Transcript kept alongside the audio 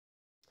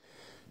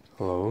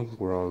Hello,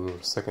 we're on the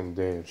second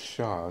day of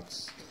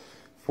shots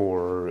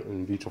for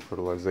in vitro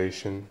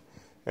fertilization,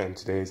 and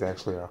today is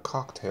actually our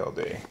cocktail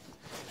day.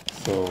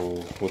 So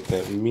what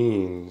that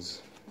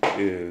means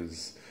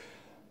is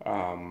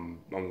I'm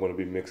going to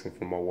be mixing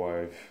for my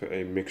wife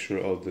a mixture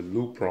of the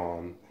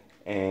Lupron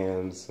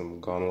and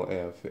some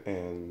Gonal-F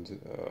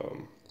and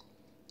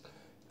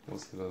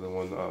what's the other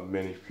one?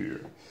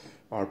 Menopur.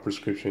 Our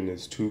prescription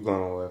is 2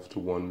 Gonal-F to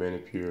 1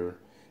 Menopur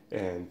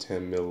and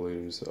 10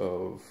 milliliters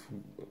of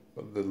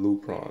the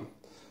Lupron.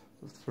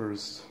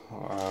 First, I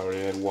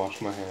already had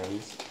washed my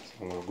hands, so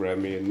I'm going to grab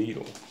me a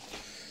needle.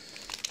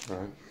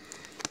 Alright,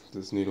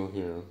 this needle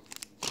here.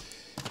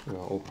 And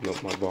I'll open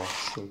up my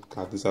box. I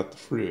got this out the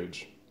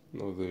fridge.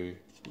 Of the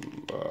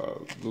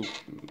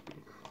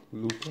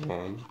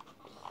Lupron.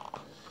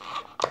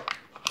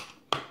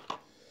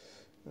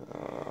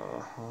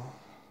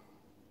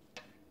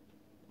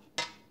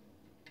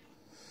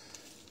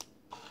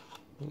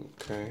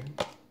 Okay.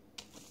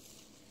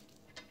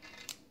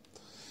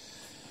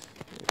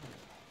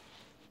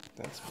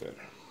 That's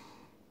better.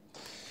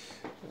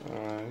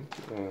 Alright,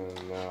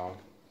 and now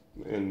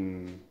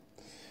in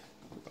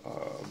a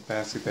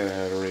basket that I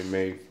had already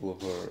made full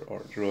of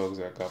our drugs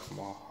that I got from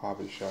a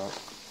hobby shop.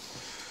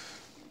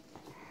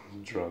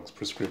 Drugs,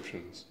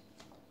 prescriptions.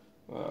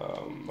 I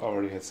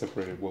already had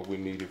separated what we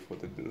needed for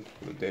the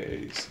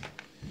days.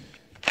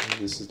 And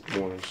this is the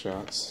morning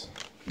shots.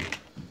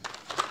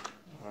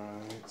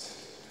 Alright,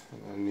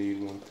 and I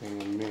need one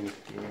thing a minute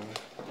here.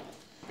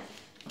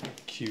 A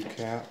Q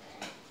cap.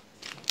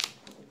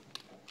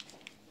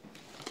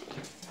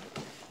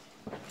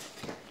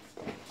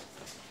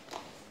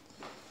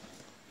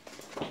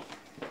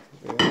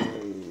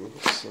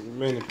 Some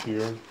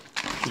Menopur.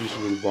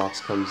 Usually the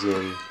box comes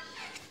in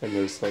and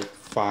there's like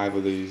 5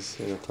 of these,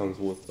 and it comes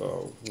with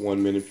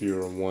 1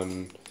 Menopur and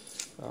 1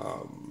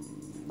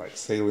 like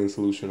saline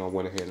solution. I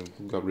went ahead and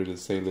got rid of the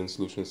saline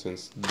solution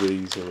since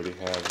these already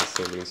have the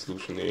saline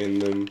solution in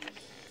them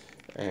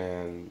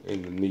and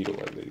in the needle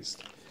at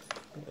least,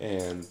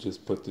 and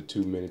just put the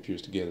 2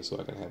 Menopurs together so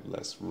I can have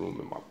less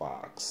room in my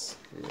box.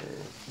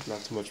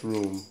 Not too much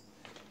room.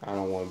 I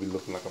don't want to be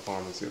looking like a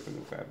pharmacy up in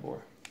this bad boy.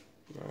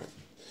 All right.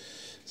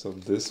 So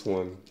this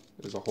one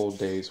is a whole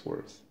day's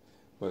worth,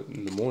 but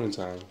in the morning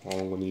time, all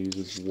I'm going to use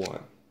is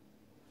 1.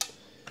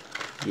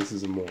 This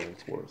is a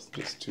morning's worth,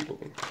 just 2 of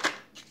them.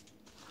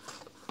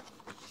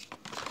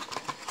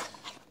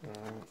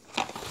 Alright,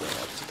 put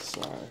that to the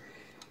side.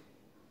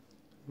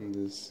 And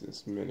this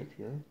is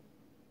Menopur.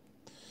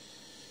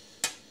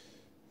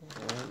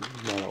 Alright,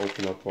 now to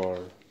open up our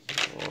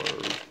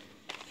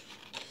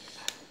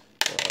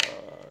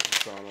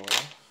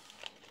Gonal-F.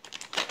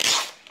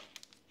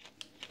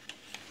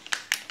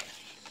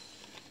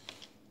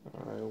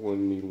 I will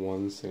need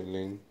 1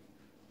 saline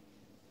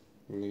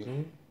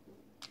needle.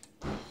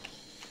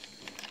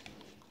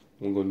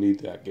 I'm gonna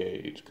need that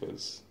gauge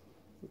because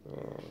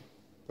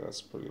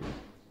that's pretty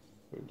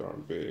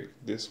darn big.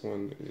 This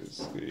one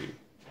is the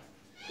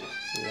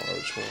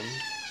large one.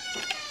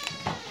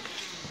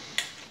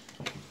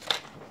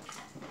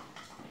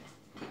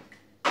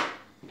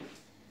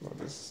 Oh,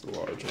 this is the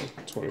large one,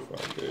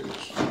 25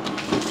 gauge.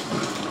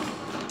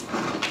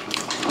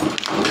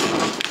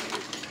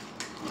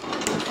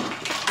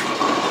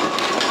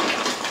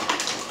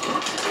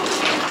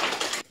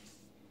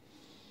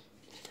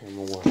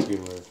 My wife's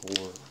getting ready for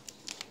work.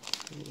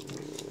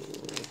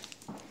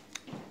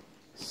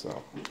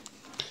 So,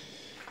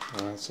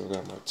 alright, so I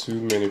got my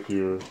 2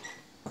 Menopur,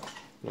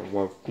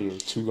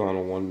 2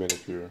 Gonal, 1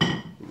 Menopur,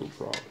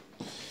 Lupron.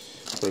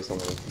 First I'm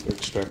going to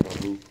extract my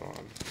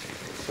Lupron.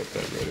 Put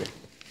that ready.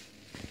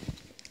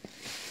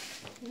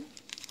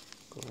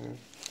 Go ahead.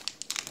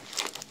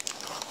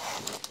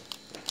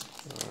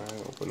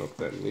 Alright, open up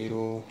that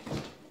needle.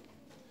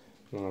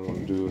 What I'm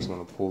going to do is I'm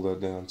going to pull that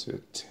down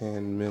to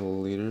 10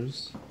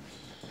 milliliters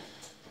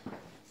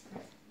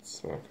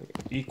so I can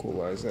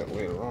equalize that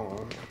later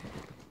on.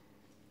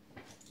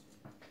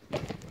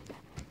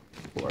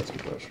 Equalize the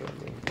pressure, I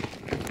mean.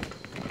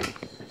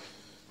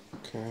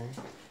 Okay,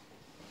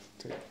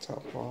 take the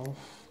top off.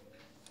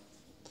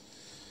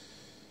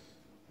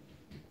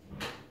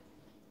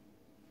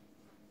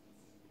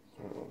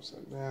 Close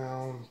that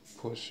down,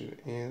 push it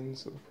in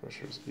so the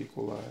pressure is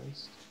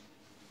equalized.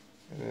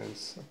 And then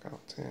suck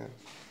out 10.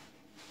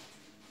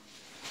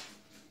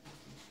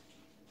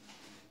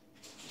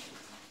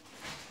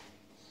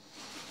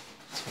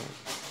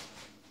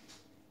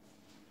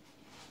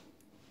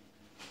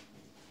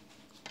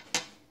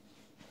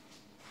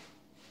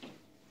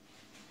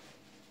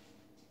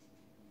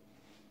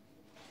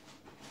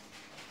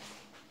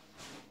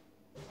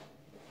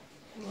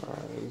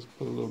 Alright, let's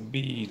put a little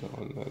bead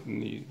on that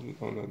needle,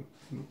 on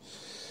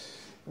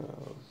the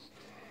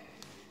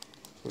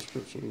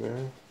prescription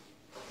there.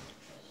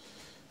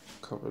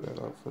 Cover that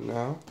up for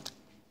now.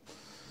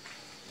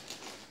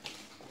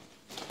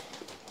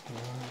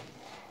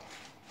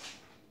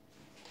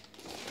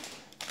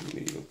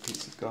 Need a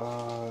piece of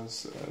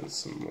gauze and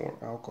some more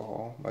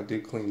alcohol. I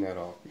did clean that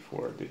off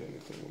before I did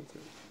anything with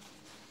it.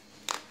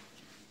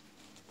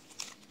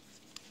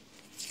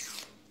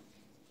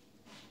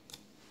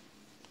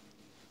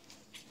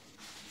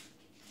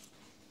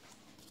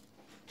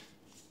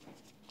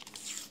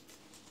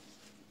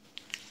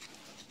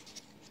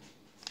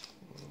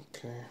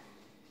 Okay.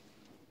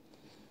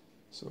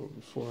 So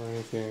before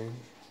anything,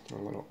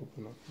 I'm going to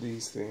open up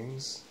these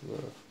things,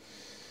 the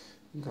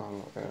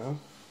Gonal-F.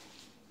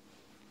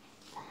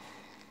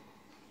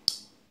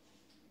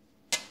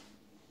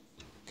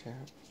 Cap.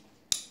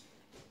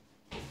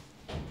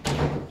 Cap.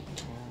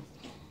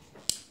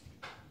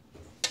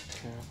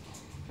 Cap.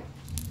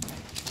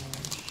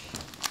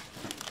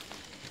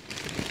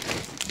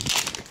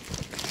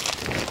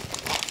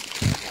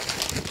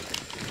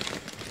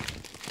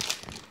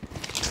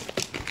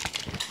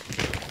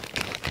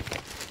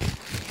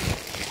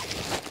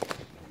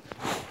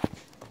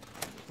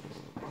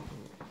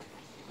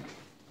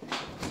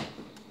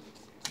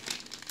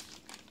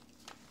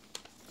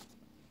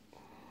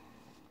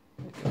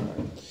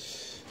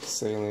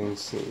 Saline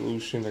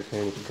solution that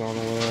came with the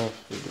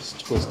Gonal-F. We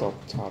just twist off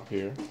the top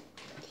here.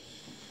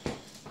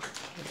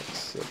 Let's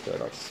set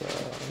that outside.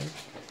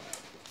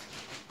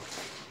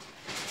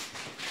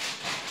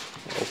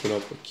 Open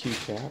up a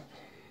Q-cap.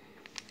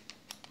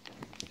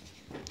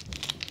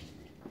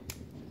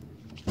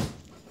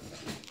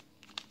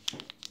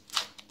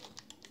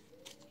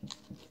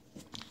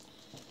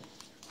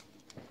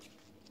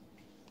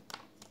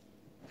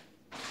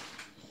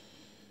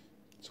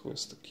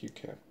 Twist the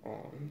Q-cap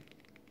on.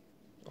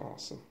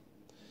 Awesome.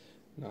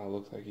 Now it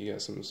looks like you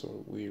got some sort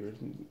of weird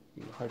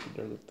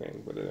hypodermic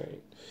thing, but it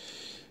ain't.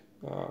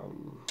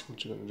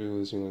 What you're going to do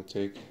is you're going to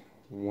take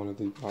one of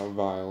the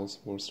vials,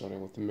 we're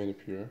starting with the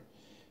Menopur,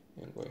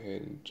 and go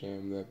ahead and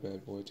jam that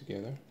bad boy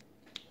together.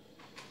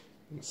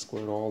 And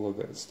squirt all of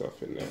that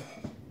stuff in there.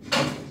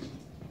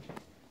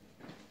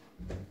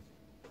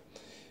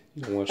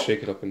 You don't want to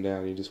shake it up and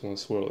down, you just want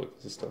to swirl it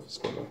because the stuff is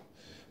going to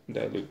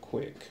dilute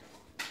quick.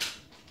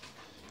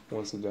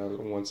 Once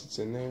it's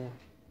in there,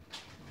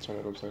 turn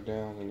it upside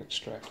down and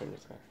extract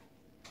everything.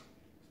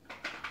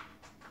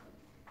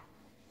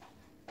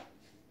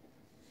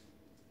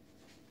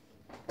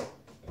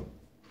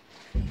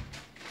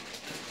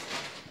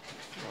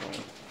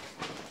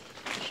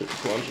 Should the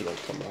plunger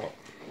don't come out.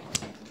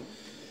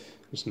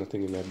 There's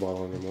nothing in that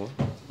bottle anymore.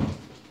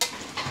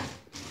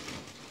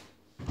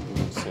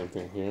 And same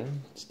thing here.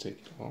 Let's take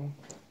it all.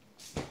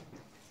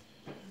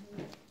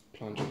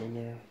 Plunge it in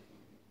there.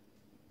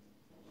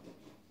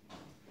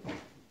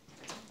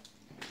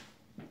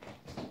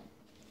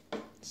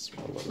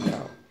 Swirl it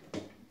out.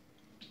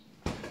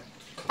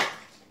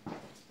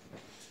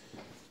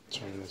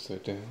 Turn this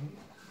upside down.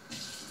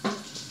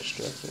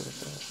 Extract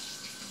everything.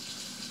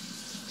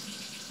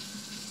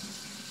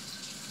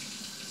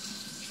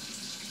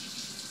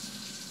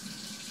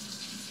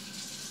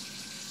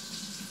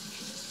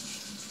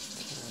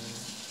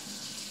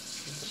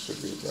 That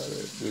should be about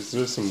it.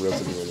 There's some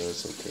residue in there.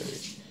 It's okay.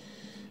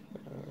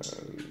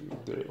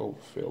 They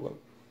overfill it.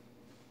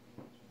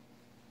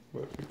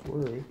 But if you're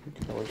worried, you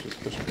can always just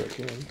push it back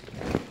in,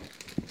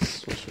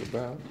 switch it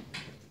about,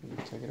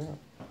 and take it out.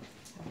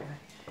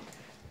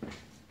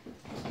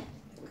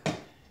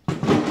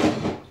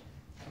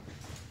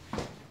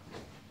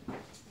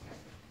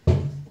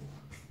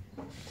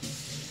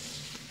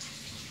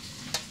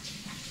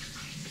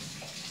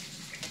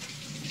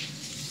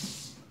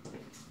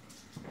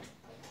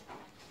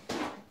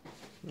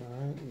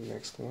 Alright,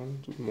 next one,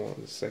 do more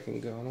on the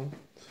second gonal.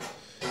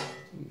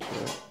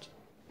 Inject.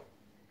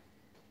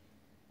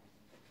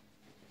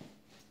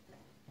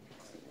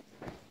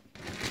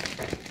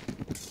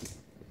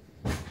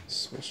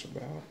 Swish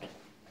about.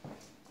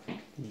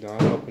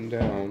 Not up and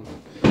down,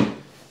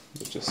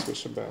 but just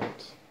swish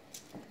about.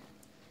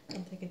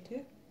 I'll take it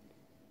too.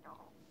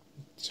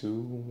 2,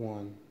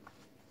 1.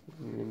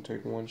 I'm gonna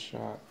take one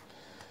shot,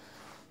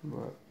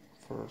 but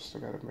first I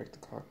gotta make the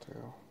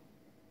cocktail.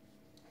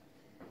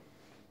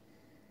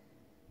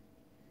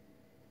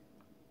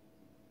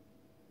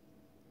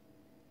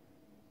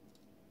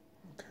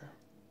 Okay.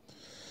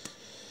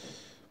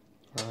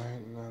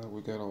 Alright, now that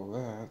we got all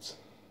that,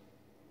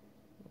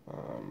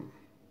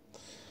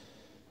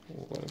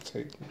 we're going to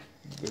take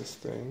this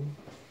thing,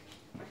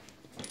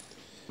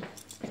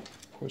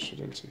 push it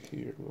into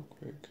here real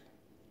quick.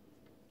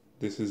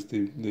 This is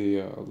the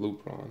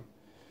Lupron.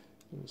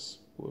 Just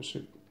push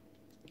it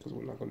because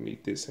we're not going to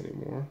need this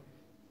anymore.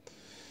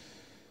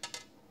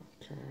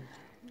 Okay.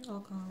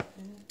 Alcohol pad.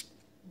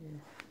 Yeah.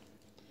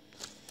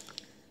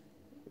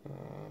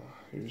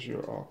 Here's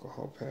your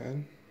alcohol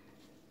pad.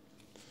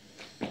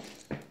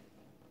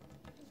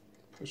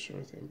 Push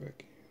everything back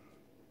in.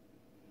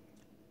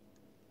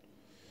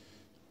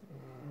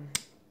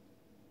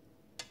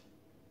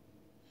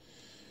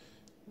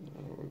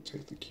 I'm going to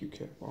take the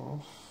Q-cap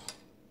off.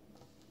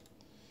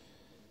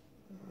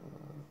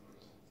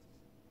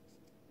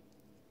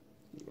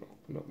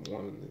 Open up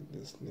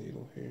this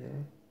needle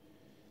here.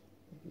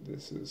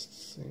 This is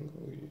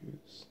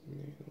single-use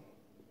needle.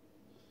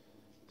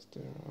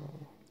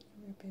 Sterile.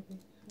 Here, baby.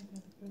 I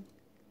gotta go.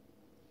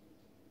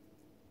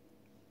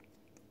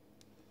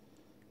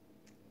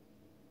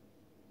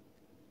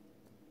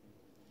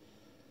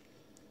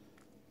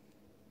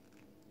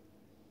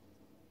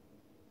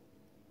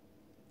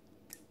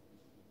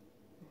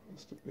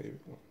 That's the baby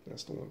one.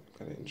 That's the one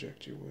I'm going to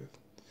inject you with.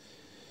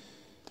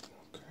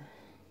 Okay.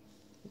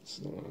 This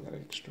is the one I got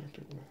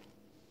extracted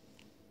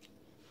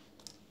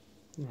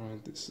with.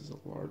 Alright, this is a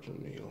larger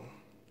needle.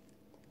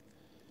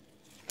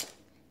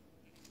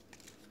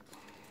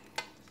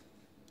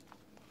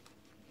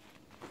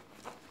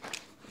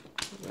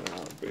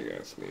 Big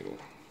ass needle.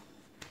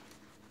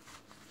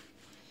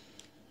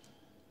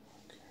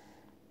 Okay.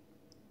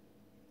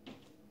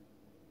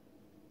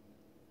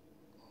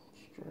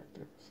 Extract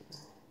everything.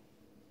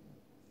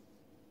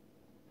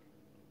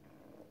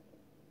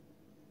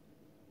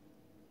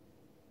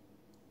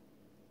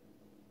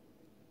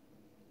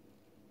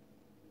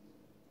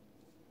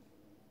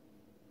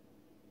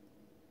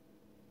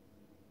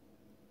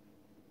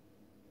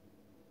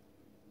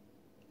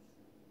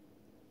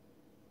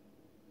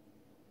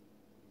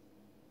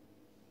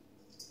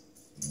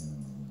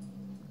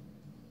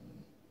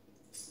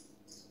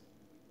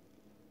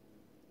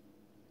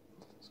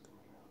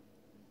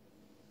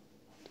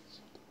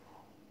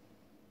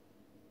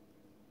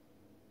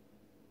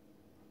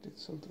 Did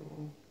something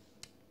wrong.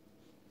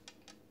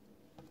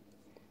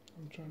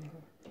 I'm trying to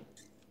hurry.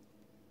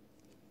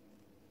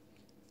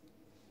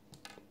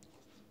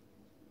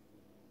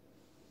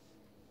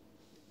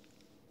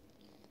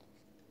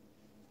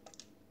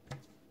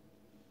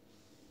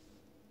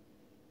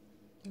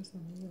 That's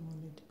not you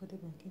wanted to put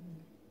it back in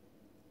there.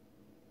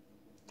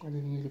 I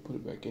didn't need to put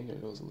it back in there.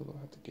 There was a little I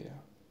had to get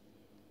out.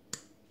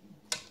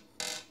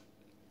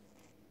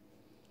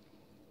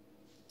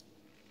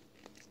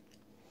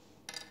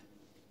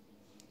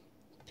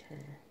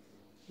 Okay.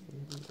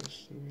 Maybe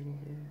this needle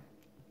here.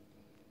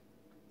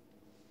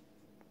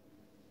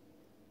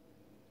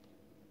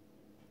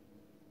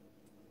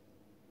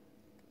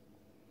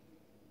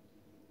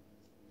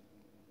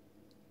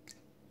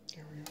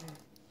 There we are.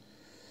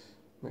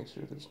 Make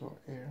sure there's no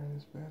air in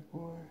this bad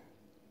boy.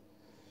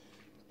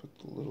 Put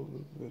the little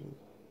bit of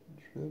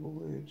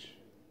dribblage.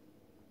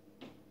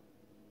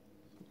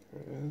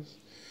 There it is.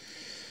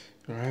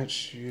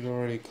 Alright, you'd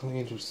already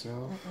cleaned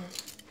yourself.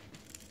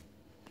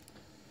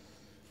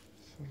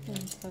 Yeah,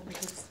 it's probably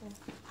good stuff.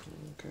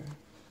 Okay.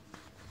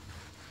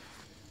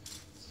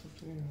 It's up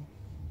to you.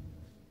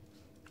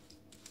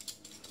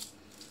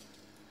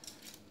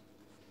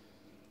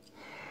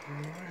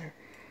 Alright.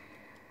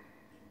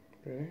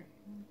 Ready?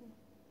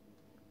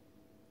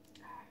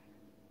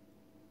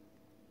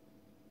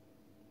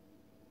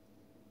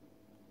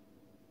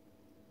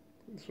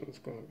 This one's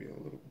going to be a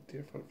little bit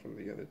different from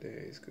the other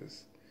days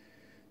because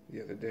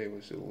the other day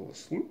was a little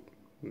swoop,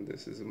 and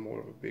this is more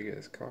of a big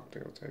ass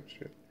cocktail type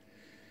shit.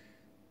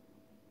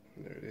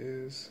 And there it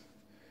is.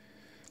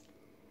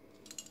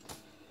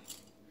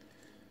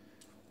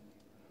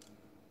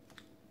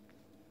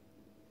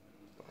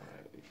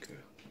 Alright, you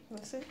good.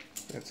 That's it?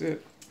 That's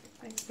it.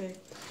 Thanks, babe.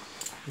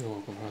 You're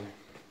welcome,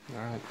 honey.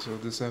 Alright, till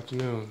this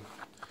afternoon.